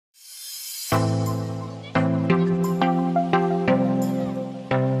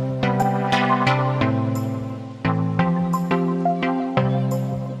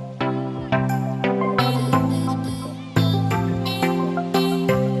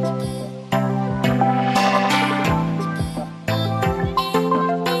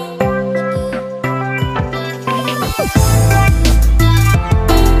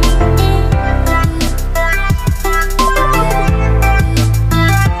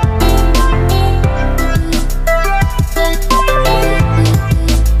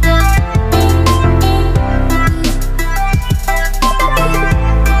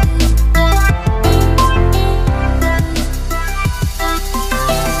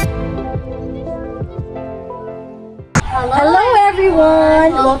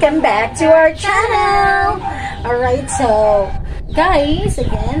everyone! Welcome back to our channel! Alright, so guys,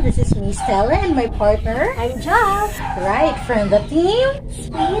 again, this is me, Stella, and my partner. I'm Josh. Right, from the team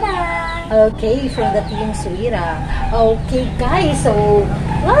Swira. Okay, from the team Swira. Okay guys, so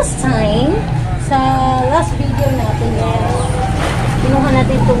last time, sa last video natin, kinuha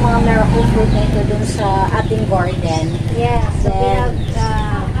natin itong mga miracle fruit na ito dun sa ating garden. Yes, so we have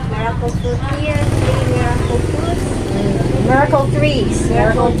miracle fruit here, 3 miracle fruits. Miracle trees.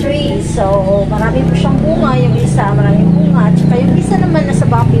 Miracle trees. So, marami po siyang bunga. Yung isa, maraming bunga. At saka yung isa naman nasa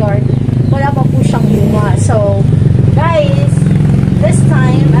backyard, wala pa po siyang bunga. So, guys, this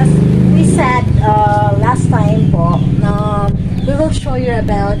time, as we said last time po, we will show you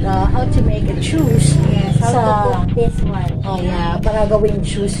about how to make a juice. Yes, how to cook this one. Oh yeah, para gawing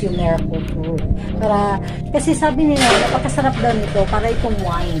juice yung miracle fruit. Kasi sabi nila, napakasarap daw nito, para itong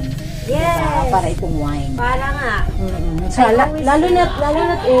wine. Yes. Diba? Para itong wine. Para nga. So, lalo na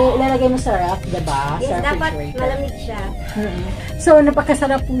ilalagay mo sa ref, diba? Yes, sa dapat refrigerator. malamig siya. So,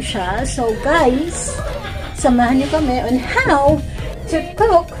 napakasarap po siya. So, guys, samahan niyo kami on how to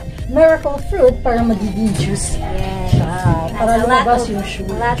cook miracle fruit para magiging juice. Yes. Para lumabas yung juice.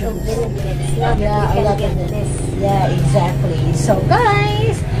 A lot of benefits. Yeah, a lot of this. benefits. Yeah, exactly. So,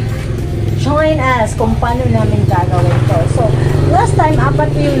 guys, join us kung paano namin gagawin to. So, last time,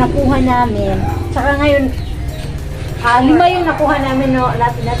 4 yung nakuha namin. Tsaka ngayon, 5 yung nakuha namin, no?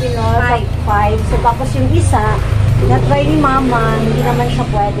 Natin, no? 5. So, tapos yung isa, na-try ni Mama, hindi naman siya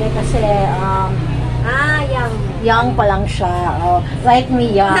pwede kasi, young pa lang siya. Like me,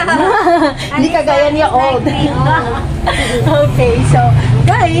 young. Hindi kagaya niya old. Okay, so,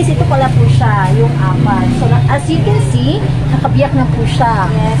 guys, ito pala po siya, yung 4. So, as you can see, nakabiyak na po siya.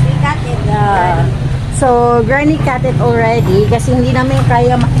 Yes, we cut it. So, Granny cut it already kasi hindi namin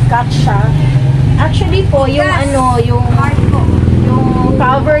kaya makikat siya. Actually po, yung yung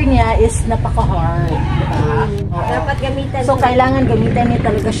cover niya is napaka-hard. Diba? Dapat gamitan. So, kailangan gamitan niya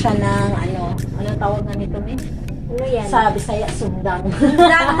talaga siya ng anong tawag na nito, Miss? Ano yan? Sa Bisaya, sundang.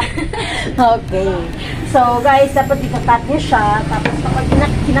 Okay. So, guys, dapat ikakat niya siya. Tapos, kapag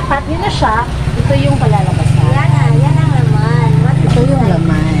kinakat niya na siya, ito yung kalalabasan. Yan ang laman. Ito yung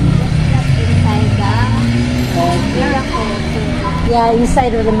laman. Inside the miracle fruit. Yeah,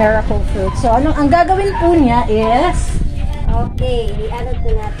 inside of the miracle fruit. So, ang gagawin po niya is... Okay, i-ano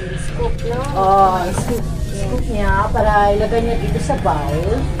po natin. Scoop, no? Scoop. Scoop niya para ilagay niya dito sa bowl.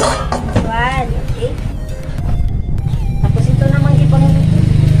 Okay. Tapos ito naman ibang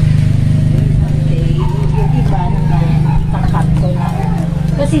yung iba naman takat ko na.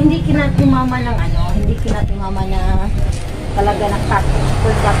 Kasi hindi kinatimama ng hindi kinatimama na talaga na cut.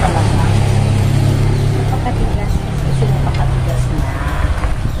 Pulga talaga. Napakatigas. Kasi napakatigas na.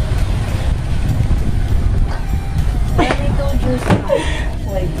 Pero ito juice na.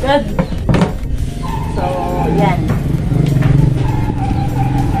 Oh my God! So, yan.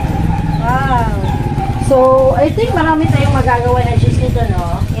 Wow! So, I think marami tayong magagawa na juice nito,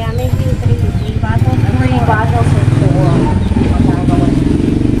 no? Yeah, maybe 3 bottles. 3 bottles or 4 magagawa.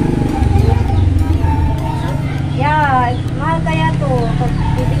 Yeah, mahal kaya to. Pag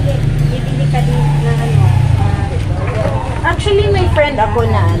bibili ka din na Actually, may friend ako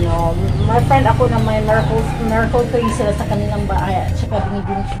na may miracle tree sila sa kanilang bahay at saka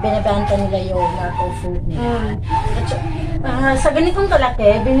binibenta nila yung miracle fruit nila. Sa ganitong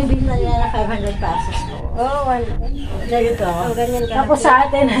kalaki, binibenta nila na 500 pesos po. Ganito. Ganyan ka. Tapos sa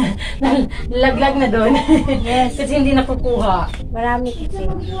atin, nalaglag na doon. Yes. Kasi hindi nakukuha. Marami kasi.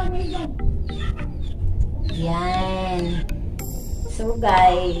 Yan. So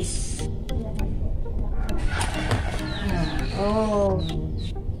guys,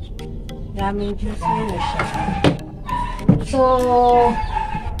 Daming juice na siya. so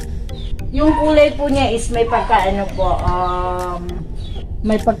yung kulay po niya is may pagka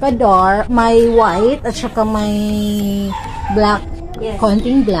may pagka dark, may white at saka may black,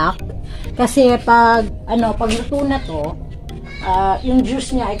 konting black. Kasi pag luto na to, yung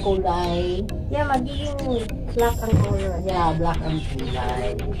juice niya ay kulay. Yeah, magiging black ang color. Yeah, black ang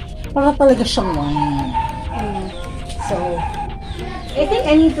kulay. Para talaga siyang wine. So, I think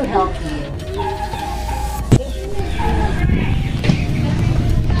I need to help you.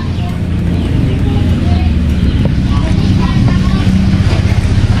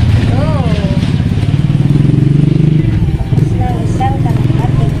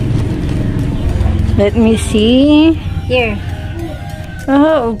 Let me see. Here.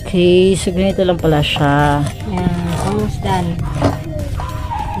 Okay. So, ganito lang pala siya. Yan. Almost done.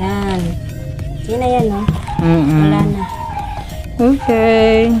 Yan. Yan na yan, no? Wala na.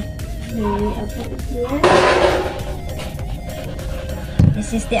 Okay. Okay.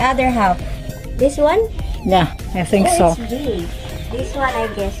 This is the other half. This one? Yeah, I think so. It's big. This one, I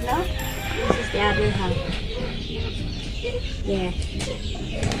guess, no? This is the other half. Yeah.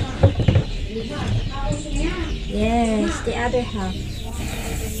 Yes, the other half.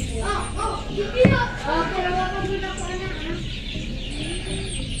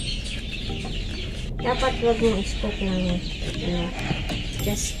 Dapat wag mong i-scoop ng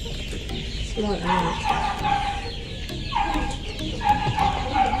just small amount.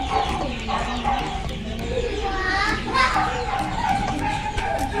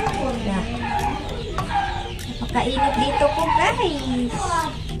 Yeah. Napakainit dito po, guys.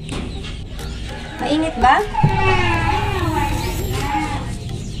 Mainit ba?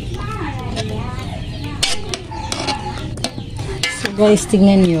 So guys,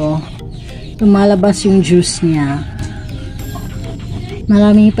 tingnan nyo. Lumalabas yung juice niya.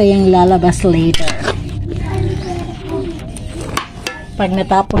 Marami pa yung lalabas later. Pag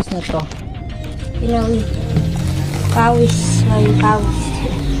natapos na to. Ilang pawis. May pawis.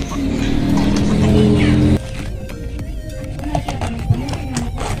 Mainit.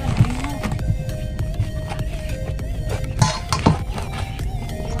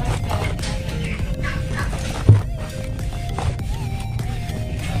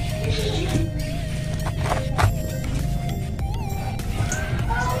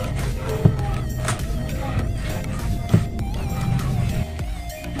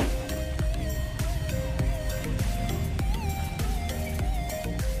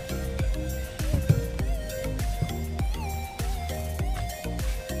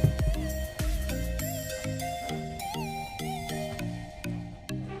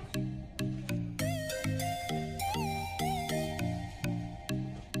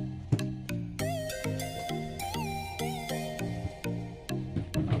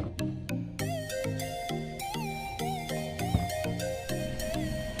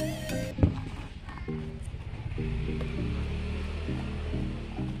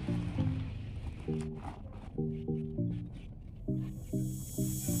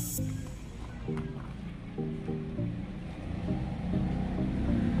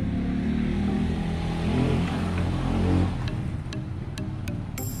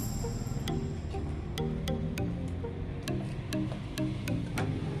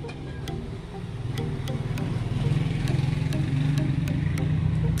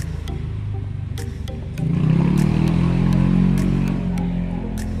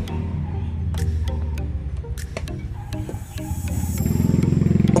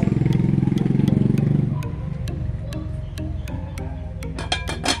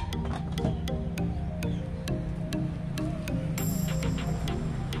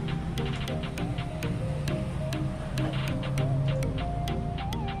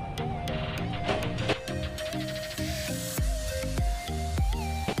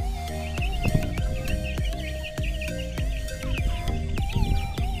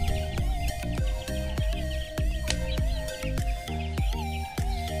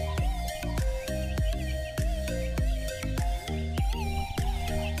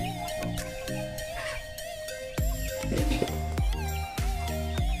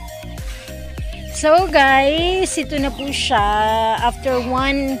 So guys, ito na po siya. After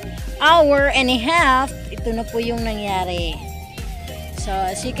 1 hour and a half, ito na po yung nangyari. So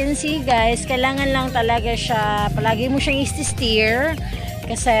as you can see guys, kailangan lang talaga siya, palagi mo siyang i-stir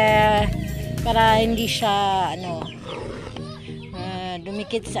kasi para hindi siya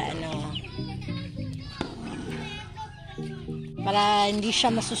dumikit sa para hindi siya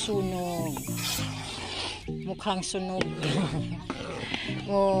masusunog. Mukhang sunog.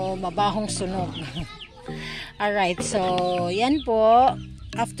 O mabahong sunog. Alright, so yan po.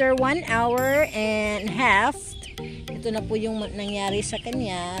 After 1 hour and a half, ito na po yung nangyari sa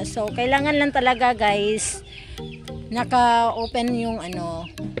kanya. So kailangan lang talaga guys, naka-open yung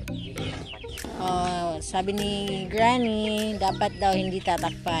sabi ni Granny, dapat daw hindi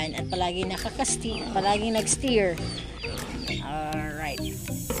tatakpan at palagi palagi nag-steer. Alright.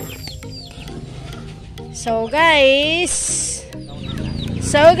 So guys,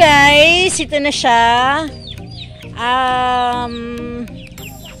 ito na siya.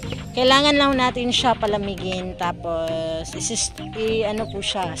 Kailangan lang natin siya palamigin, tapos po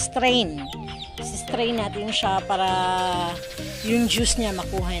siya, strain. Strain natin siya para yung juice niya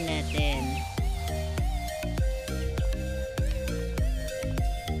makuha natin.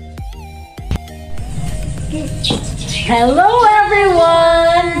 Hello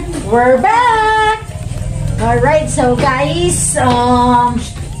everyone! We're back! Alright, so guys,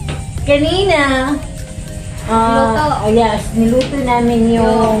 kanina Yes, niluto namin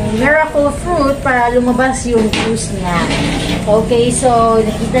yung miracle fruit para lumabas yung juice niya. Okay, so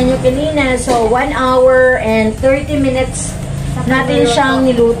nakita nyo kanina, so 1 hour and 30 minutes natin siyang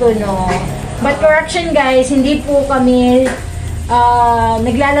niluto, no? But correction guys, hindi po kami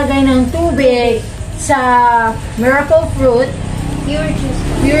naglalagay ng tubig sa miracle fruit.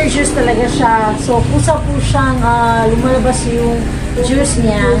 Pure juice talaga siya. So, kusa po siyang lumalabas yung juice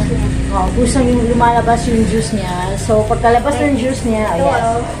niya. Kusang yung lumalabas yung juice niya. So, pagkalabas ng juice niya,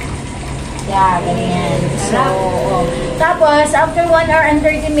 ayan. Yeah, ganyan. So, tapos, after 1 hour and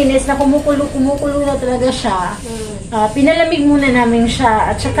 30 minutes na kumukulo na talaga siya, pinalamig muna namin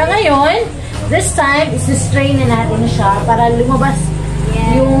siya. At saka ngayon, this time, is-strain na natin siya para lumabas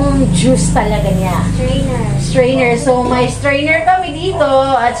yung juice talaga niya. Strainer. So, may strainer kami dito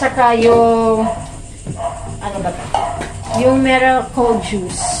at saka yung ano ba ito? Yung miracle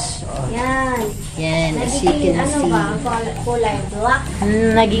juice. Yan. As you can see. Kulay black?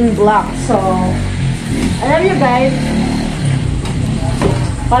 Naging black. So, alam nyo guys,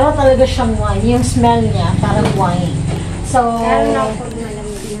 parang talaga siyang wine. Yung smell niya, parang wine. So,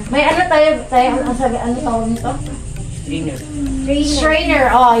 may ano tayo, ano tawag nito?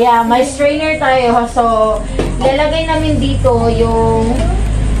 Strainer. Oh, yeah. May strainer tayo. So, lalagay namin dito yung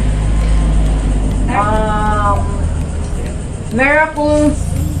miracle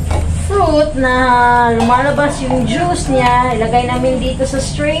fruit na lumalabas yung juice niya. Ilagay namin dito sa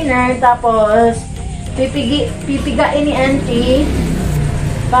strainer. Tapos, pipigain ni auntie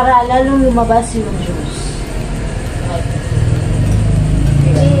para lalong lumabas yung juice.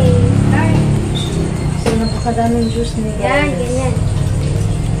 Napakadaming juice ni guys. Ganyan.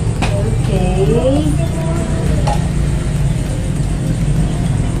 Okay.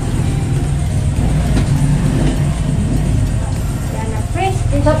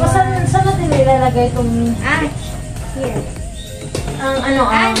 Tapos saan natin ilalagay itong here.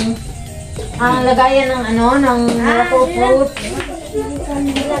 Ang lagayan ng ng miracle fruit.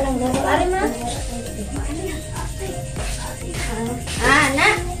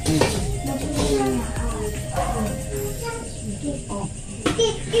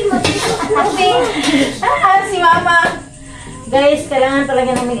 Si Mama. Guys, kailangan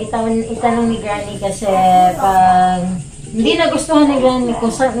talaga namin itanong ni Granny kasi pag hindi nagustuhan ni Granny kung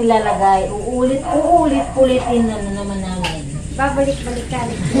saan nilalagay, uulit-ulitin na naman namin.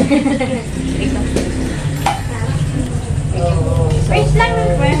 Babalik-balikan. Press lang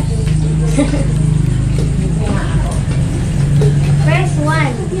ng press. Press 1.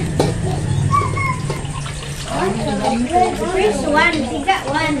 Press 1. Tiga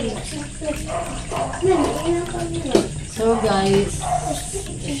 1. So guys,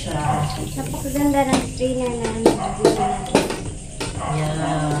 napakaganda ng strainer na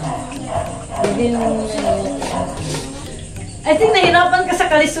I think nahirapan ka sa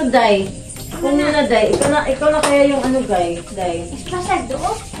kalisod, Day. Kung na, Day. Ikaw na kaya yung Day. Pasag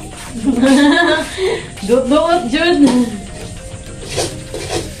doon? Doot, Jude.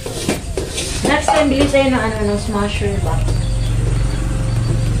 Next time, bili tayo ng smasher ba?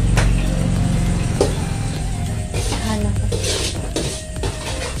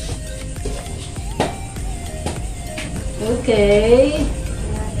 Okay.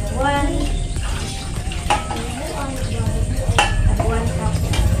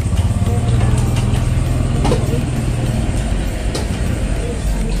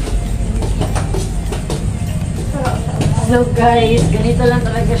 So guys, ganito lang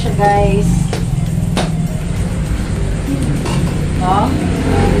talaga siya guys.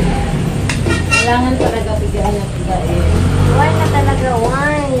 Kailangan talaga bigyan ng pigain. Wine na talaga,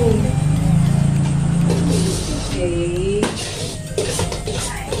 wine. Okay.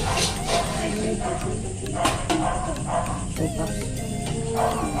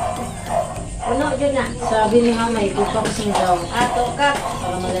 Ano dyan na? Sabi ni Mama, itupak sing daw. 2 cup.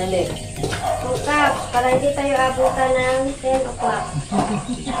 Para malali. 2 cup. Para hindi tayo abutan ng 10 o'clock.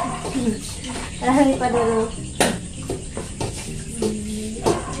 Marami pa doon.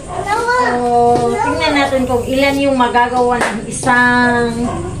 So, tingnan natin kung ilan yung magagawa ng isang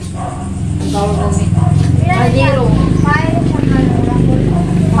Adiro.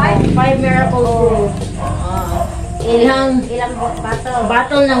 5 miracle fruit. Ilang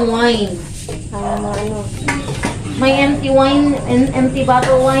bottle ng wine. May empty wine and empty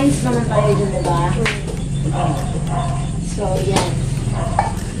bottle wines naman tayo dun, diba? So, yan.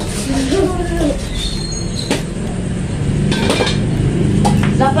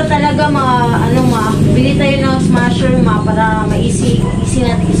 Dapat talaga bili tayo ng smasher para easy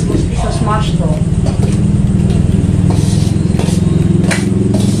natin isa-smash to.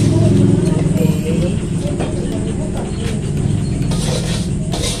 Okay.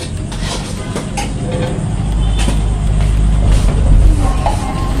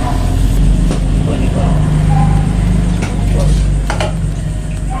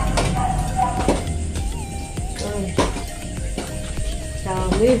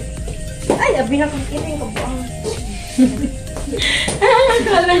 Ay, abi na kong kiring ko po.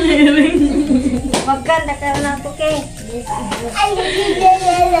 Kala niya rin. Magkanda ka na ito, ke.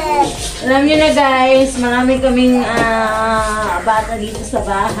 Alam niyo na guys, marami kaming bata dito sa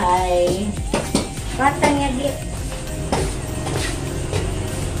bahay. Bata niya di.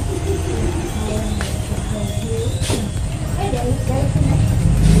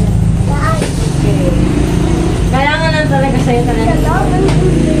 Kailangan lang talaga sa'yo talaga.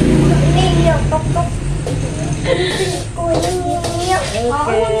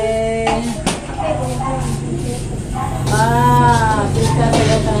 Okay. Pista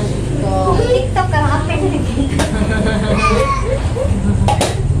talaga ito. TikTok ka lang.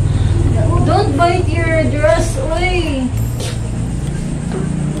 Don't bite your dress, uy.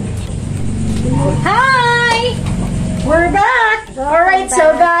 Hi! We're back! Alright, so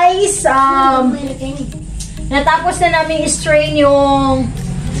guys, natapos na namin i-strain yung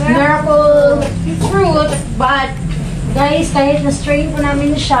miracle fruit, but guys, kahit na-strain po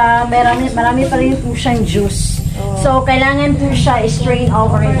namin siya, marami pa rin po siyang juice. So, kailangan po siya i-strain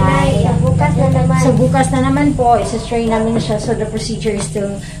overnight. Bukas na naman. So, bukas na naman po, i-strain namin siya. So, the procedure is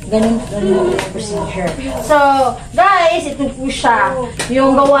still ganun yung procedure. So, guys, ito po siya.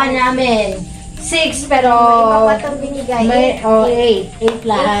 Yung gawa namin. 6, pero may 8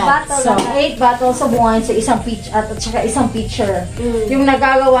 lahat. So, 8 bottles of wine sa isang peach at saka isang pitcher. Yung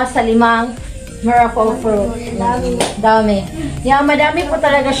nagagawa sa 5 miracle fruit. Dami. Yeah, madami po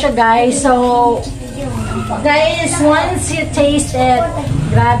talaga siya, guys. So, guys, once you taste it,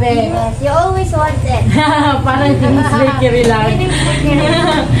 grabe. Yes, you always want it. Parang tinislikiri lang.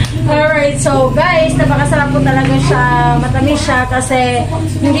 Alright, so guys, napakasarap po talaga siya. Matamis siya kasi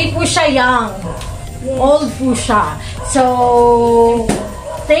hindi po siya young. Old po siya. So,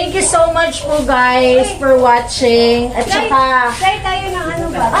 thank you so much po guys for watching. At saka... Try tayo ng ano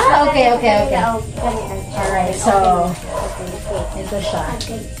ba? Okay. Alright, so... Ito siya.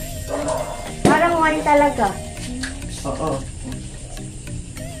 Parang wine talaga. Oo.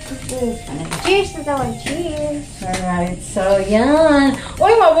 Cheers to the one. Cheers. Alright, so yan.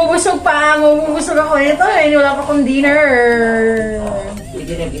 Uy, mabubusog pa. Mabubusog ako nito. Wala pa akong dinner.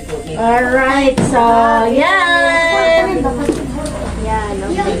 Alright, so yan. Yan.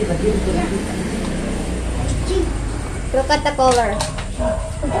 Look at the color.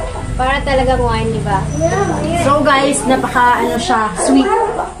 Para talagang wine, di ba? So guys, napaka ano siya, sweet.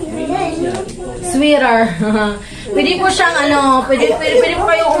 Sweeter. Pwede po siyang pwede po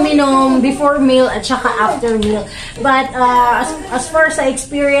kayong uminom before meal at saka after meal. But as far sa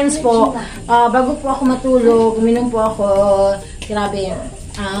experience po, bago po ako matulog, uminom po ako. Grabe.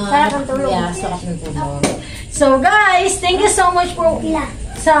 Sarap ng tulog. Yeah, sarap ng tulog. So guys, thank you so much for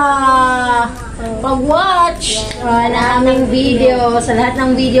sa pag-watch na aming video, sa lahat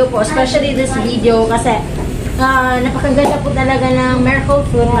ng video po, especially this video kasi napakaganda po talaga ng miracle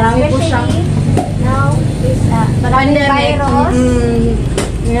fruit. Marami po siyang Now is maraming virus.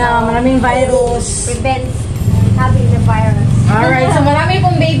 Maraming virus. Prevents having the virus. Alright, so marami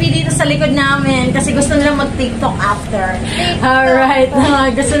pong baby dito sa likod namin kasi gusto nila mag-TikTok after. Alright,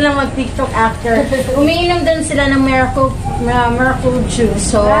 gusto nila mag-TikTok after. Umiinom din sila ng miracle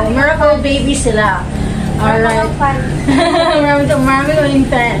juice. So, miracle baby sila. Alright. Marami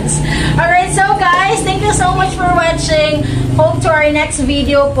kaming fans. Alright, so guys, thank you so much for watching. Hope to our next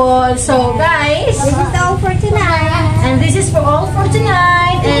video po. So guys, This is all for tonight. and this is for all for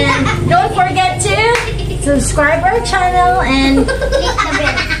tonight. And don't forget to subscribe our channel and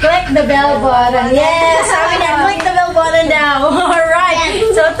click the bell button. Yes, sabi niya, click the bell button now. Alright,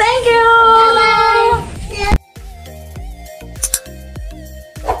 so thank you.